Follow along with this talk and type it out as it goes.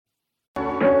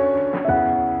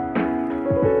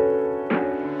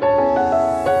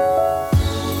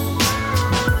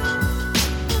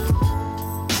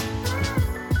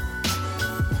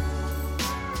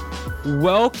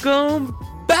Welcome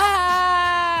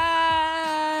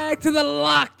back to the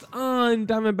Locked On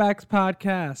Diamondbacks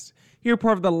podcast. You're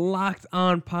part of the Locked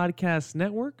On Podcast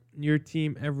Network, your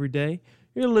team every day.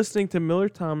 You're listening to Miller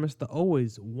Thomas, the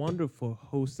always wonderful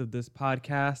host of this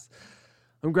podcast.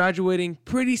 I'm graduating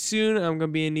pretty soon. I'm going to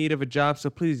be in need of a job,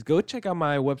 so please go check out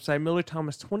my website,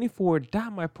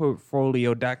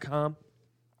 millerthomas24.myportfolio.com,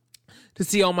 to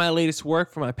see all my latest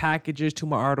work, from my packages to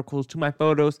my articles to my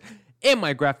photos and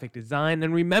my graphic design.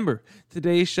 And remember,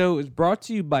 today's show is brought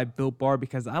to you by Built Bar,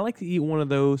 because I like to eat one of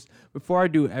those before I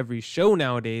do every show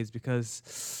nowadays, because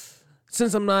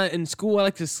since I'm not in school, I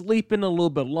like to sleep in a little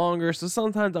bit longer, so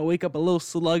sometimes I wake up a little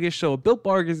sluggish. So Built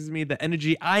Bar gives me the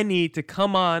energy I need to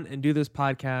come on and do this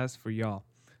podcast for y'all.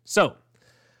 So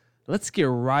let's get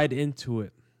right into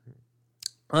it.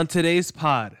 On today's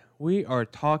pod, we are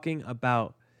talking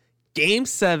about Game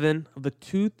 7 of the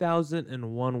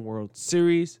 2001 World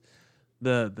Series,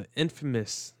 the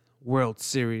infamous World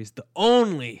Series, the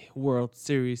only World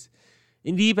Series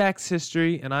in D-backs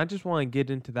history, and I just want to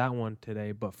get into that one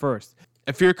today. But first,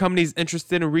 if your company is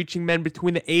interested in reaching men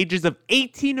between the ages of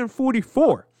 18 and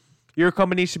 44, your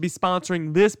company should be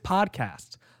sponsoring this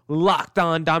podcast. Locked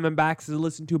On Diamondbacks is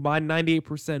listened to by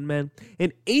 98% men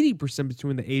and 80%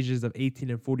 between the ages of 18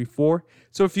 and 44.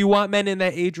 So if you want men in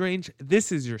that age range,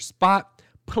 this is your spot.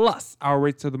 Plus, our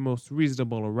rates are the most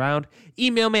reasonable around.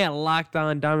 Email me at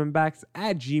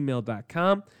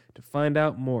lockedondiamondbacks@gmail.com to find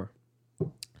out more.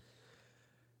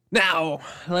 Now,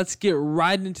 let's get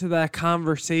right into that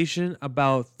conversation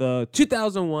about the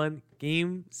 2001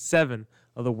 Game 7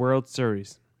 of the World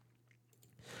Series.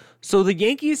 So the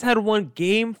Yankees had won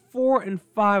Game 4 and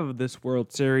 5 of this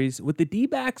World Series, with the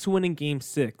D-backs winning Game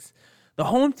 6. The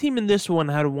home team in this one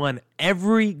had won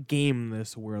every game in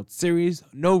this World Series.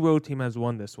 No road team has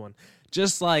won this one.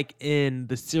 Just like in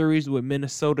the series with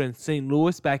Minnesota and St.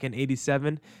 Louis back in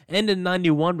 87 and in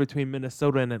 91 between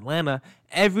Minnesota and Atlanta,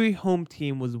 every home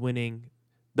team was winning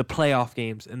the playoff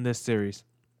games in this series.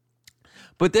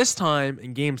 But this time,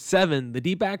 in Game 7, the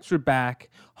D-backs were back,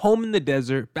 home in the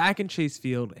desert, back in Chase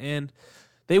Field, and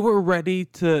they were ready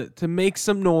to make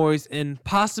some noise and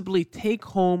possibly take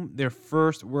home their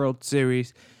first World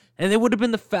Series. And they would have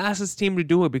been the fastest team to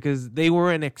do it, because they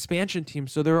were an expansion team,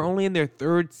 so they were only in their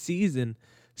third season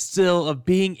still of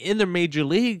being in the major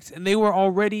leagues, and they were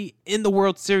already in the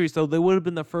World Series, so they would have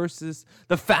been the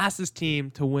fastest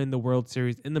team to win the World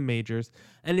Series in the majors.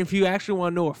 And if you actually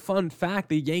want to know a fun fact,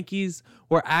 the Yankees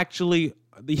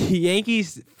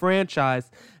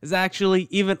franchise is actually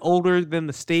even older than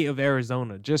the state of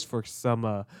Arizona, just for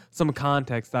some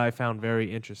context that I found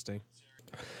very interesting.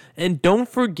 And don't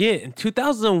forget, in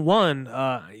 2001,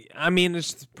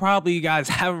 it's probably you guys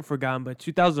haven't forgotten, but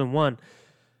 2001,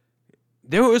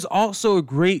 there was also a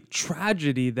great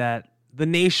tragedy that the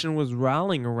nation was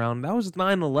rallying around. That was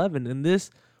 9/11. And this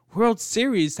World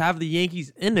Series, to have the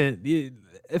Yankees in it,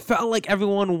 it felt like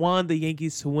everyone wanted the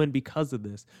Yankees to win because of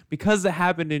this. Because it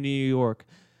happened in New York,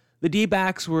 the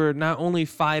D-backs were not only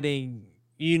fighting,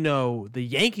 the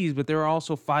Yankees, but they were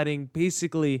also fighting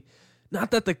basically,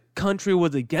 not that the country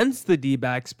was against the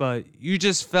D-backs, but you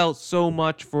just felt so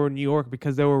much for New York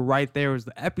because they were right there as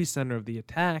the epicenter of the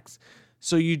attacks.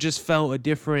 So you just felt a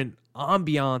different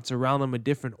ambiance around them, a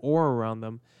different aura around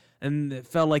them. And it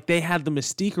felt like they had the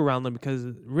mystique around them, because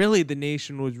really the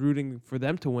nation was rooting for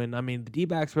them to win. I mean, the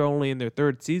D-backs were only in their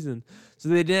third season, so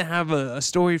they didn't have a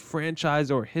storied franchise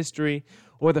or history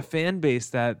or the fan base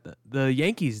that the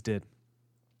Yankees did.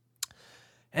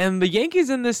 And the Yankees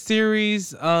in this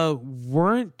series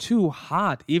weren't too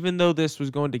hot. Even though this was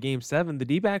going to Game 7, the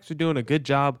D-backs were doing a good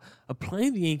job of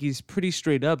playing the Yankees pretty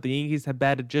straight up. The Yankees had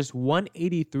batted just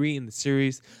 183 in the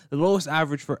series, the lowest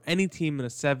average for any team in a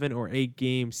 7 or 8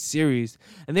 game series.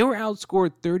 And they were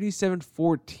outscored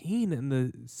 37-14 in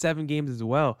the 7 games as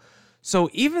well. So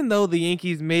even though the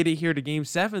Yankees made it here to Game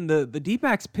 7, the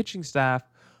D-backs pitching staff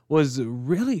was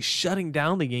really shutting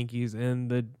down the Yankees, and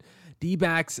the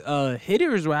D-backs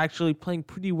hitters were actually playing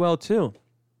pretty well too.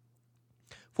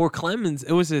 For Clemens,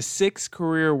 it was his 6th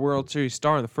career World Series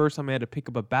start, the first time he had to pick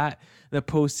up a bat in the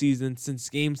postseason since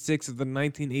Game 6 of the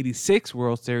 1986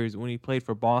 World Series, when he played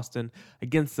for Boston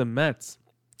against the Mets.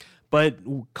 But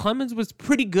Clemens was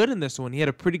pretty good in this one. He had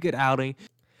a pretty good outing.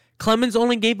 Clemens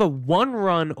only gave up 1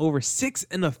 run over 6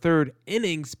 1/3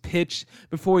 innings pitched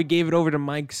before he gave it over to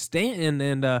Mike Stanton,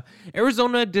 and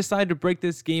Arizona decided to break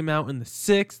this game out in the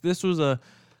 6th. This was a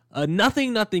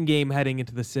 0-0 game heading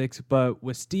into the 6th, but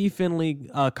with Steve Finley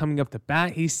coming up to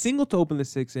bat, he singled to open the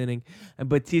 6th inning, and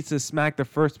Batista smacked the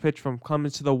first pitch from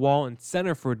Clemens to the wall in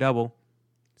center for a double.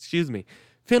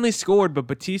 Finley scored, but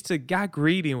Batista got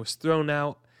greedy and was thrown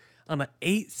out on an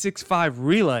 8-6-5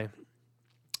 relay.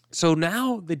 So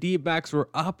now the D-backs were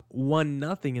up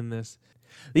 1-0 in this.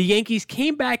 The Yankees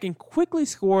came back and quickly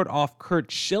scored off Curt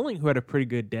Schilling, who had a pretty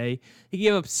good day. He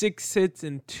gave up 6 hits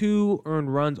and 2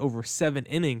 earned runs over 7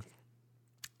 innings.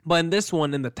 But in this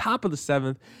one, in the top of the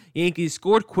 7th, Yankees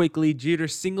scored quickly. Jeter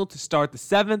singled to start the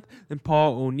 7th. Then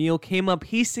Paul O'Neill came up.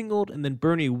 He singled. And then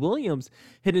Bernie Williams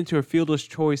hit into a fielder's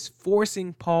choice,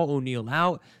 forcing Paul O'Neill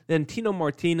out. Then Tino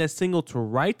Martinez singled to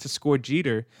right to score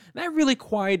Jeter. And that really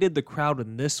quieted the crowd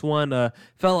in this one.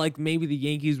 Felt like maybe the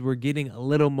Yankees were getting a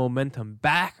little momentum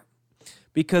back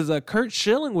because Curt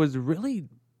Schilling was really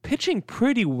pitching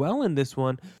pretty well in this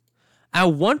one. At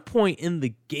one point in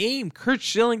the game, Curt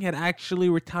Schilling had actually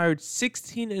retired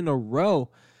 16 in a row.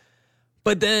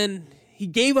 But then he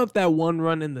gave up that 1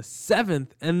 run in the 7th.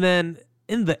 And then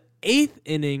in the 8th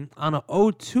inning on an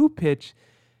 0-2 pitch,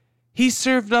 he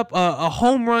served up a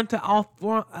home run to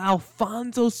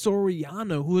Alfonso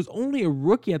Soriano, who was only a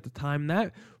rookie at the time.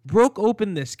 That broke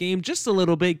open this game just a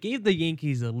little bit, gave the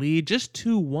Yankees a lead, just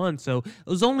 2-1. So it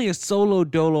was only a solo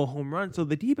dolo home run. So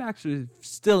the D-backs were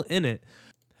still in it.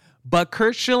 But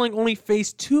Curt Schilling only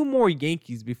faced 2 more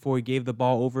Yankees before he gave the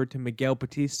ball over to Miguel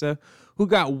Batista, who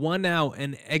got 1 out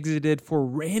and exited for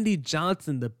Randy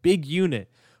Johnson, the big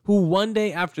unit, who one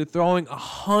day after throwing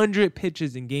 100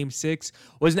 pitches in Game 6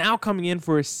 was now coming in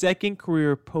for his second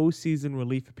career postseason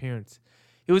relief appearance.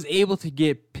 He was able to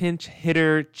get pinch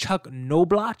hitter Chuck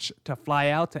Knobloch to fly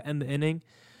out to end the inning.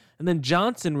 And then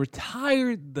Johnson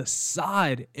retired the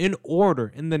side in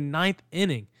order in the 9th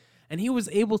inning. And he was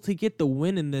able to get the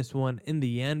win in this one in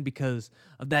the end because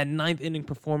of that 9th inning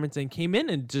performance and came in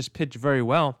and just pitched very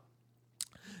well.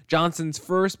 Johnson's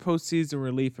first postseason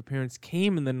relief appearance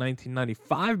came in the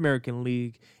 1995 American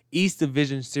League East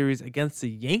Division Series against the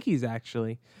Yankees,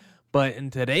 actually. But in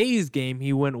today's game,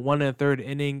 he went 1 1/3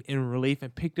 inning in relief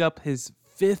and picked up his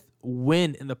 5th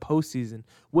win in the postseason,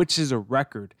 which is a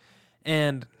record.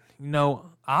 And,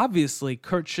 obviously,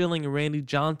 Curt Schilling and Randy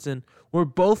Johnson were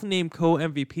both named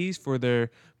co-MVPs for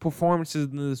their performances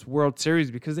in this World Series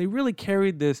because they really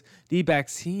carried this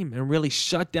D-backs team and really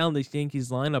shut down the Yankees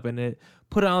lineup, and it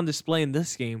put it on display in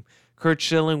this game. Curt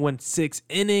Schilling went 6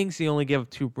 innings. He only gave up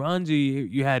 2 runs.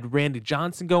 You had Randy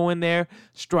Johnson go in there,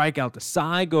 strike out the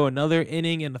side, go another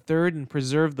inning and a third, and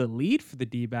preserve the lead for the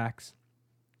D-backs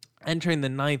entering the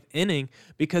 9th inning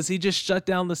because he just shut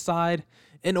down the side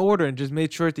in order and just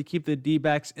made sure to keep the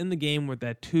D-backs in the game with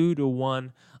that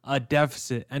 2-1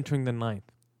 deficit entering the 9th.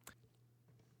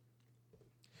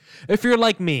 If you're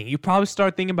like me, you probably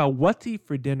start thinking about what to eat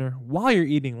for dinner while you're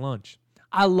eating lunch.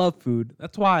 I love food.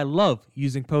 That's why I love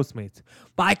using Postmates.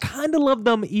 But I kind of love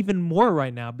them even more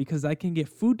right now because I can get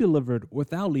food delivered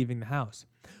without leaving the house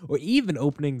or even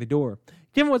opening the door.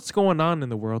 Given what's going on in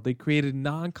the world, they created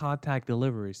non-contact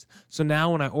deliveries. So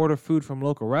now when I order food from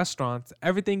local restaurants,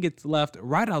 everything gets left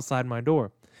right outside my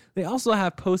door. They also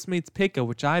have Postmates Pickup,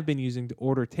 which I've been using to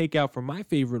order takeout from my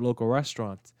favorite local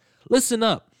restaurants. Listen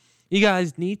up. You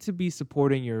guys need to be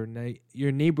supporting your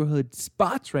neighborhood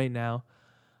spots right now.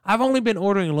 I've only been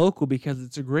ordering local because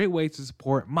it's a great way to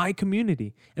support my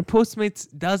community. And Postmates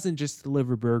doesn't just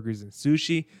deliver burgers and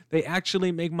sushi. They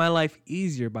actually make my life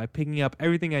easier by picking up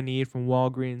everything I need from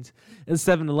Walgreens and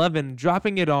 7-Eleven and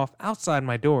dropping it off outside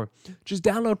my door. Just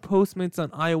download Postmates on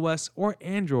iOS or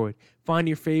Android. Find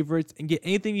your favorites and get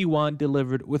anything you want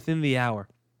delivered within the hour.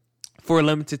 For a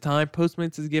limited time,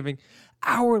 Postmates is giving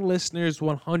our listeners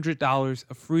 $100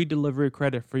 of free delivery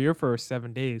credit for your first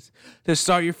 7 days. To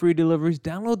start your free deliveries,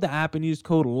 download the app and use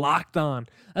code LOCKEDON.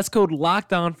 That's code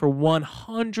LOCKEDON for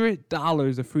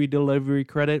 $100 of free delivery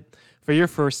credit for your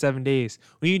first 7 days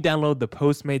when you download the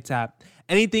Postmates app.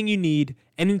 Anything you need,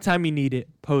 anytime you need it,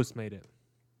 Postmate it.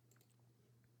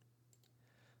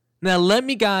 Now, let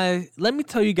me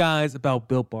tell you guys about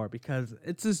Built Bar because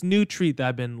it's this new treat that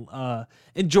I've been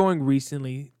enjoying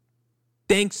recently.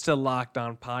 Thanks to Locked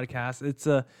On Podcast. It's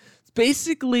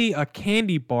basically a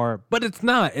candy bar, but it's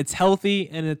not. It's healthy,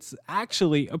 and it's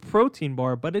actually a protein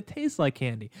bar, but it tastes like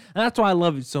candy. And that's why I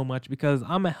love it so much because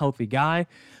I'm a healthy guy,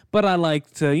 but I like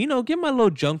to, get my little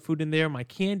junk food in there, my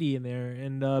candy in there.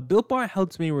 And Built Bar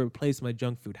helps me replace my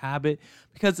junk food habit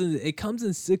because it comes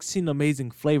in 16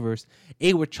 amazing flavors,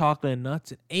 8 with chocolate and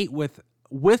nuts, and 8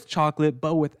 with chocolate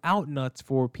but without nuts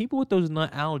for people with those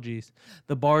nut allergies.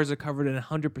 The bars are covered in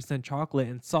 100% chocolate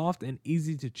and soft and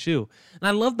easy to chew. And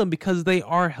I love them because they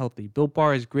are healthy. Built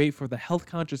Bar is great for the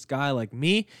health-conscious guy like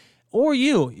me or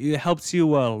you. It helps you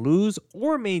lose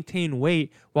or maintain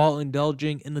weight while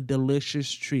indulging in a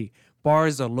delicious treat.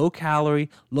 Bars are low calorie,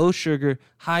 low sugar,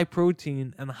 high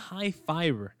protein, and high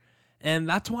fiber. And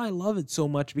that's why I love it so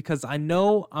much, because I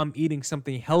know I'm eating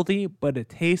something healthy, but it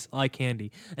tastes like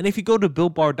candy. And if you go to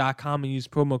BuiltBar.com and use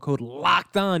promo code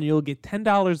LOCKEDON, you'll get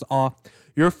 $10 off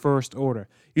your first order.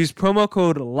 Use promo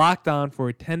code LOCKEDON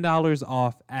for $10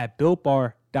 off at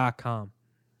BuiltBar.com.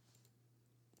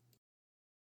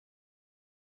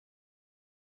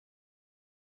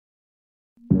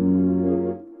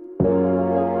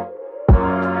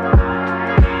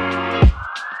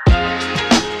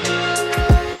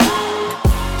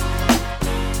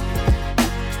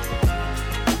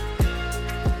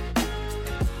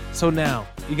 So now,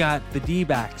 you got the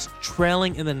D-backs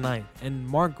trailing in the ninth, and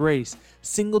Mark Grace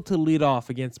singled to lead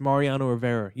off against Mariano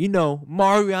Rivera. You know,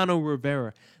 Mariano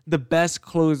Rivera, the best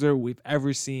closer we've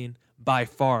ever seen by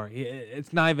far.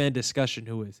 It's not even a discussion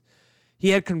who is. He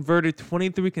had converted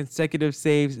 23 consecutive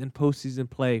saves in postseason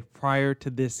play prior to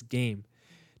this game.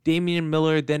 Damian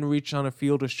Miller then reached on a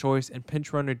fielder's choice, and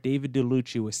pinch runner David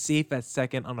DeLucci was safe at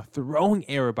second on a throwing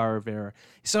error by Rivera.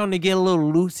 He's starting to get a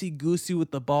little loosey-goosey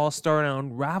with the ball, starting to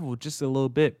unravel just a little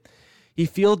bit. He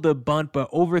fielded the bunt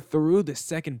but overthrew the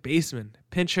second baseman.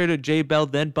 Pinch hitter Jay Bell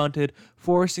then bunted,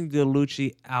 forcing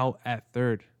DeLucci out at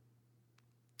third.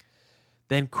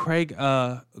 Then Tony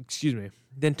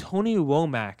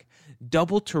Womack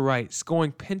doubled to right,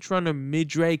 scoring pinch runner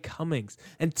Midray Cummings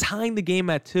and tying the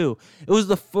game at 2. It was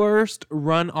the first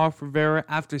run off Rivera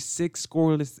after 6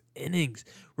 scoreless innings.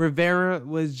 Rivera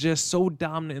was just so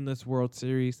dominant in this World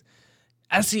Series,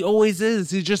 as he always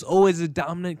is. He's just always a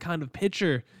dominant kind of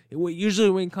pitcher. Usually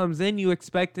when he comes in, you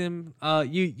expect him,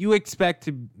 you expect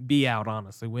to be out,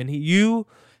 honestly. When you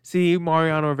see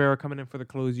Mariano Rivera coming in for the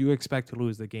close, you expect to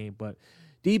lose the game, but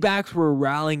D-backs were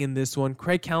rallying in this one.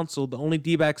 Craig Counsell, the only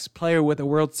D-backs player with a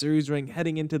World Series ring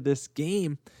heading into this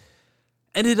game,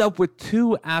 ended up with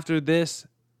 2 after this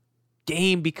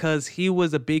game because he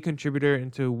was a big contributor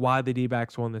into why the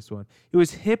D-backs won this one. He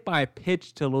was hit by a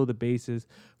pitch to load the bases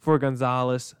for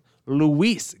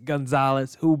Luis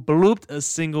Gonzalez, who blooped a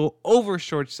single over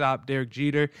shortstop Derek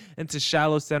Jeter into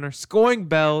shallow center, scoring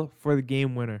Bell for the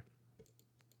game winner.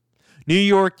 New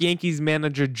York Yankees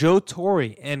manager Joe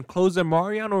Torre and closer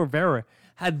Mariano Rivera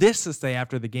had this to say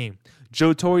after the game.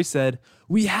 Joe Torre said,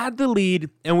 "We had the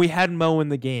lead and we had Mo in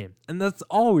the game, and that's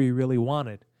all we really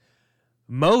wanted."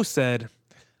 Mo said,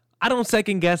 "I don't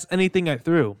second guess anything I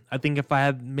threw. I think if I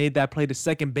had made that play to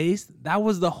second base, that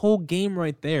was the whole game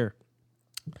right there."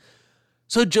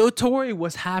 So Joe Torre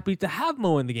was happy to have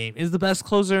Mo in the game. He's the best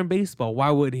closer in baseball. Why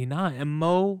would he not? And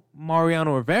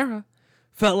Mariano Rivera,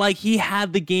 felt like he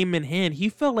had the game in hand. He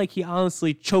felt like he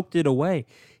honestly choked it away.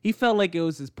 He felt like it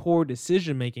was his poor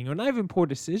decision-making, or not even poor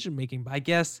decision-making, but I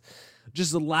guess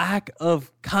just a lack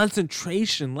of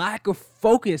concentration, lack of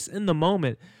focus in the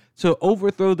moment to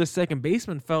overthrow the second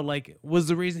baseman felt like was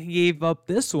the reason he gave up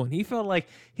this one. He felt like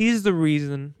he's the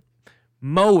reason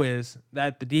Mo is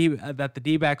that the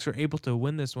D-backs were able to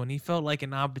win this one. He felt like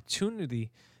an opportunity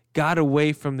got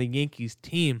away from the Yankees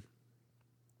team.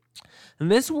 And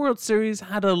this World Series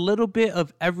had a little bit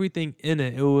of everything in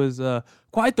it. It was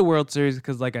quite the World Series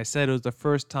because, like I said, it was the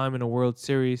first time in a World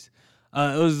Series.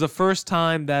 It was the first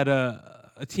time that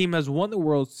a team has won the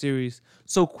World Series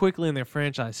so quickly in their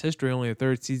franchise history, only the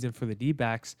 3rd season for the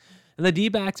D-backs. And the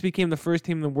D-backs became the first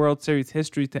team in the World Series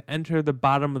history to enter the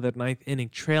bottom of the 9th inning,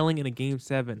 trailing in a Game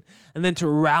 7, and then to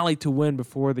rally to win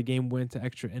before the game went to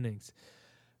extra innings.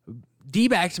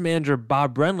 D-backs manager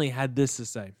Bob Brenly had this to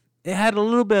say. It had a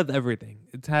little bit of everything.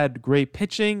 It had great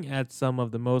pitching, had some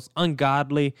of the most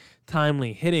ungodly,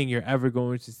 timely hitting you're ever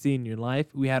going to see in your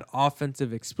life. We had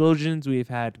offensive explosions. We've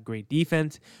had great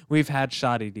defense. We've had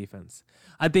shoddy defense.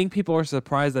 I think people are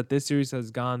surprised that this series has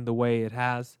gone the way it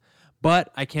has,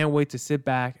 but I can't wait to sit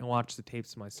back and watch the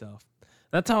tapes myself.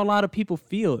 That's how a lot of people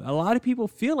feel. A lot of people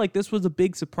feel like this was a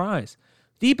big surprise.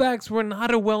 D-backs were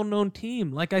not a well-known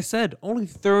team. Like I said, only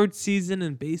 3rd season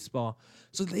in baseball.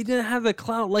 So they didn't have the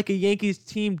clout like a Yankees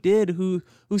team did, who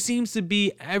seems to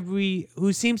be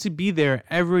there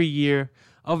every year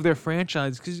of their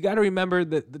franchise. Because you got to remember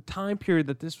that the time period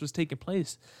that this was taking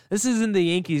place. This isn't the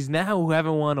Yankees now who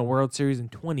haven't won a World Series in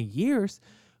 20 years,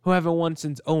 who haven't won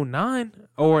since 2009,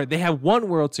 or they have won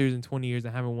World Series in 20 years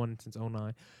and haven't won since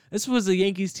 2009. This was a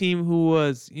Yankees team who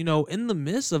was, in the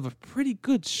midst of a pretty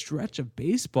good stretch of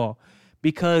baseball.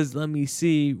 Because, let me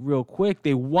see real quick,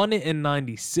 they won it in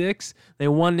 96, they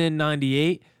won it in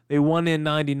 98, they won it in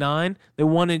 99, they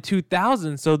won in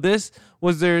 2000. So this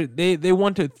was they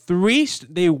won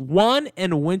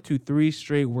and went to 3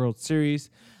 straight World Series,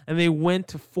 and they went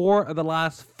to 4 of the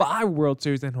last 5 World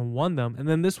Series and won them. And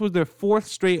then this was their 4th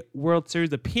straight World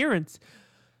Series appearance.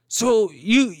 So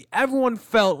everyone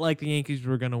felt like the Yankees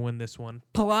were going to win this one.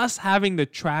 Plus having the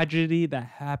tragedy that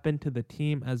happened to the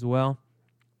team as well.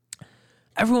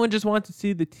 Everyone just wanted to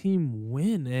see the team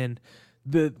win, and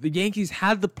the Yankees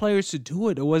had the players to do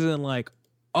it. It wasn't like,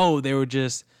 oh, they were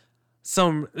just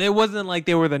it wasn't like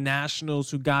they were the Nationals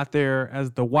who got there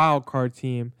as the wild card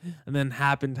team and then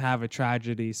happened to have a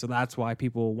tragedy, so that's why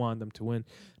people wanted them to win.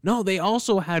 No, they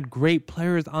also had great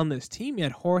players on this team. You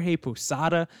had Jorge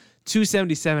Posada,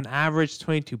 277 average,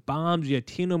 22 bombs. You had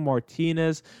Tino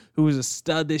Martinez, who was a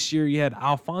stud this year. You had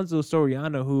Alfonso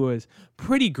Soriano, who was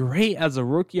pretty great as a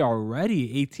rookie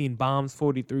already, 18 bombs,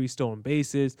 43 stolen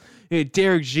bases. You had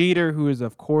Derek Jeter, who is,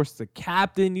 of course, the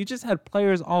captain. You just had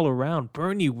players all around.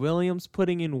 Bernie Williams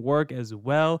putting in work as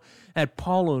well. Had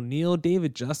Paul O'Neill,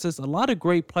 David Justice, a lot of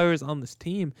great players on this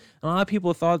team. A lot of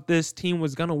people thought this team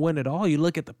was going to win it all. You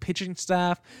look at the pitching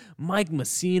staff, Mike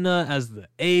Messina as the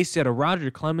ace. You had a Roger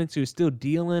Clemens, who is still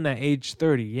dealing at age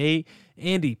 38.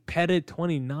 Andy Pettit,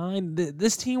 29.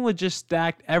 This team was just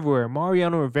stacked everywhere.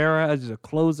 Mariano Rivera as a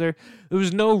closer. There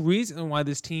was no reason why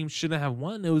this team shouldn't have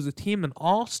won. It was a team of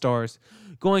all-stars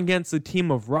going against a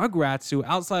team of Rugrats who,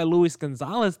 outside Luis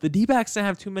Gonzalez, the D-backs didn't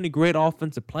have too many great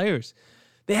offensive players.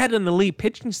 They had an elite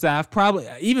pitching staff, probably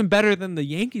even better than the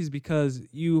Yankees, because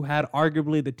you had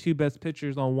arguably the two best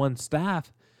pitchers on one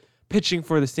staff pitching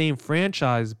for the same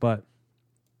franchise, but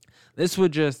this was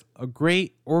just a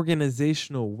great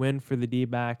organizational win for the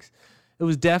D-backs. It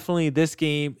was definitely, this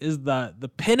game is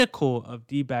the pinnacle of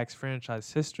D-backs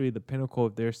franchise history, the pinnacle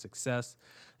of their success.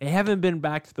 They haven't been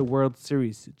back to the World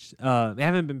Series.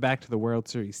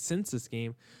 Since this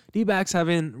game. D-backs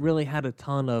haven't really had a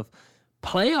ton of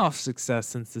playoff success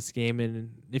since this game,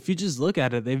 and if you just look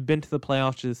at it, they've been to the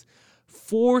playoffs just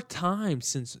 4 times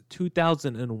since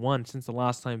 2001, since the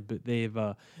last time they've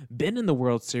been in the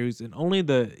World Series, and only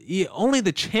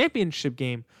the championship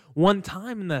game one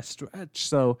time in that stretch.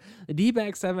 So the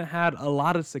D-backs haven't had a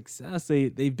lot of success.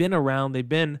 They've been around. They've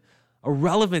been a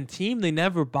relevant team. They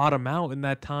never bottom out in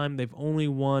that time. They've only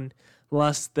won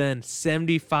less than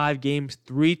 75 games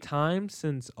 3 times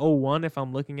since 2001, if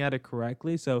I'm looking at it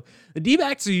correctly. So the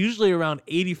D-backs are usually around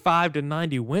 85 to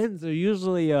 90 wins. They're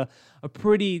usually a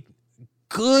pretty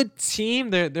good team.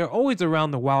 They're always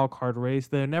around the wild card race.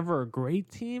 They're never a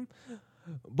great team,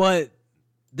 but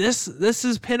this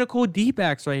is pinnacle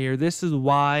D-backs right here. This is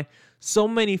why so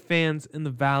many fans in the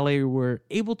Valley were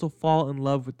able to fall in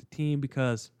love with the team,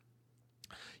 because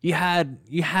you had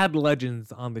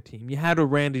legends on the team. You had a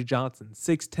Randy Johnson,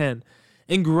 6'10",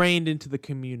 ingrained into the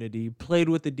community, played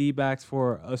with the D-backs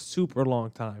for a super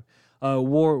long time.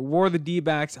 Wore the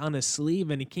D-backs on his sleeve,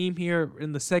 and he came here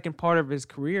in the second part of his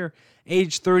career,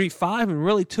 age 35, and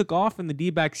really took off in the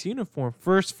D-backs uniform.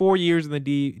 First 4 years in the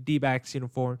D-backs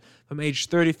uniform, from age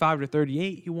 35 to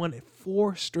 38, he won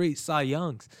 4 straight Cy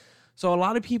Youngs. So a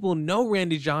lot of people know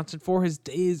Randy Johnson for his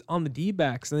days on the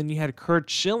D-backs. And then you had Curt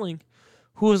Schilling,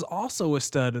 who was also a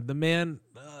stud. The man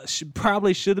should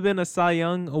have been a Cy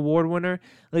Young Award winner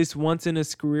at least once in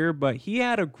his career, but he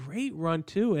had a great run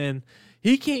too, and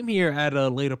he came here at a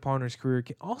later part in his career.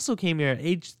 Also came here at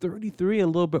age 33, a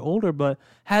little bit older, but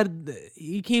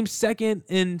he came second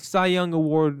in Cy Young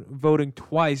Award voting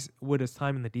twice with his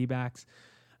time in the D-backs.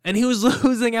 And he was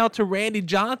losing out to Randy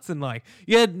Johnson. Like,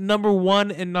 you had number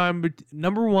one and number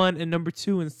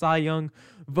 2 in Cy Young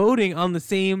voting in the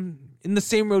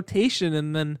same rotation,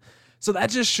 and then so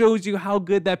that just shows you how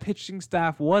good that pitching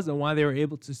staff was and why they were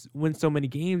able to win so many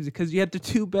games, because you had the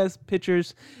 2 best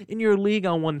pitchers in your league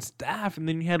on one staff, and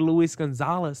then you had Luis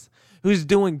Gonzalez, who's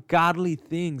doing godly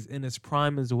things in his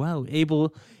prime as well, able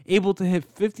to hit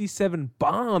 57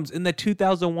 bombs in the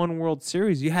 2001 World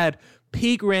Series. You had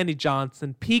peak Randy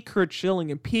Johnson, peak Curt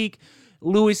Schilling, and peak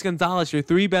Luis Gonzalez. Your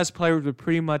 3 best players were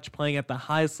pretty much playing at the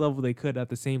highest level they could at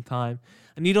the same time.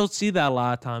 And you don't see that a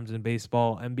lot of times in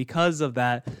baseball. And because of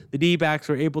that, the D-backs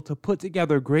were able to put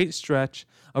together a great stretch,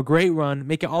 a great run,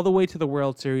 make it all the way to the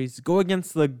World Series, go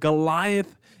against the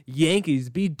Goliath Yankees,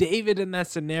 be David in that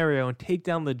scenario, and take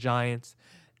down the Giants.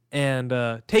 And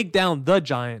take down the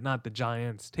Giant, not the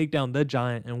Giants. Take down the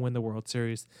Giant and win the World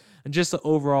Series. And just an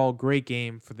overall great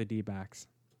game for the D-backs.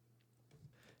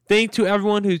 Thank you to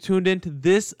everyone who tuned in to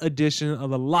this edition of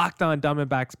the Locked On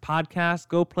Diamondbacks podcast.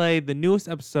 Go play the newest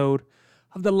episode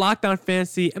of the Locked On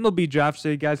Fantasy MLB Draft so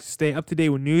you guys can stay up to date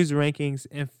with news, rankings,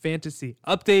 and fantasy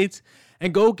updates.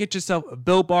 And go get yourself a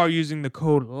Built Bar using the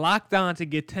code LOCKEDON to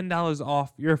get $10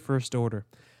 off your first order.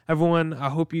 Everyone, I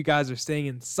hope you guys are staying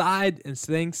inside and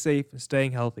staying safe and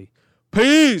staying healthy.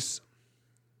 Peace!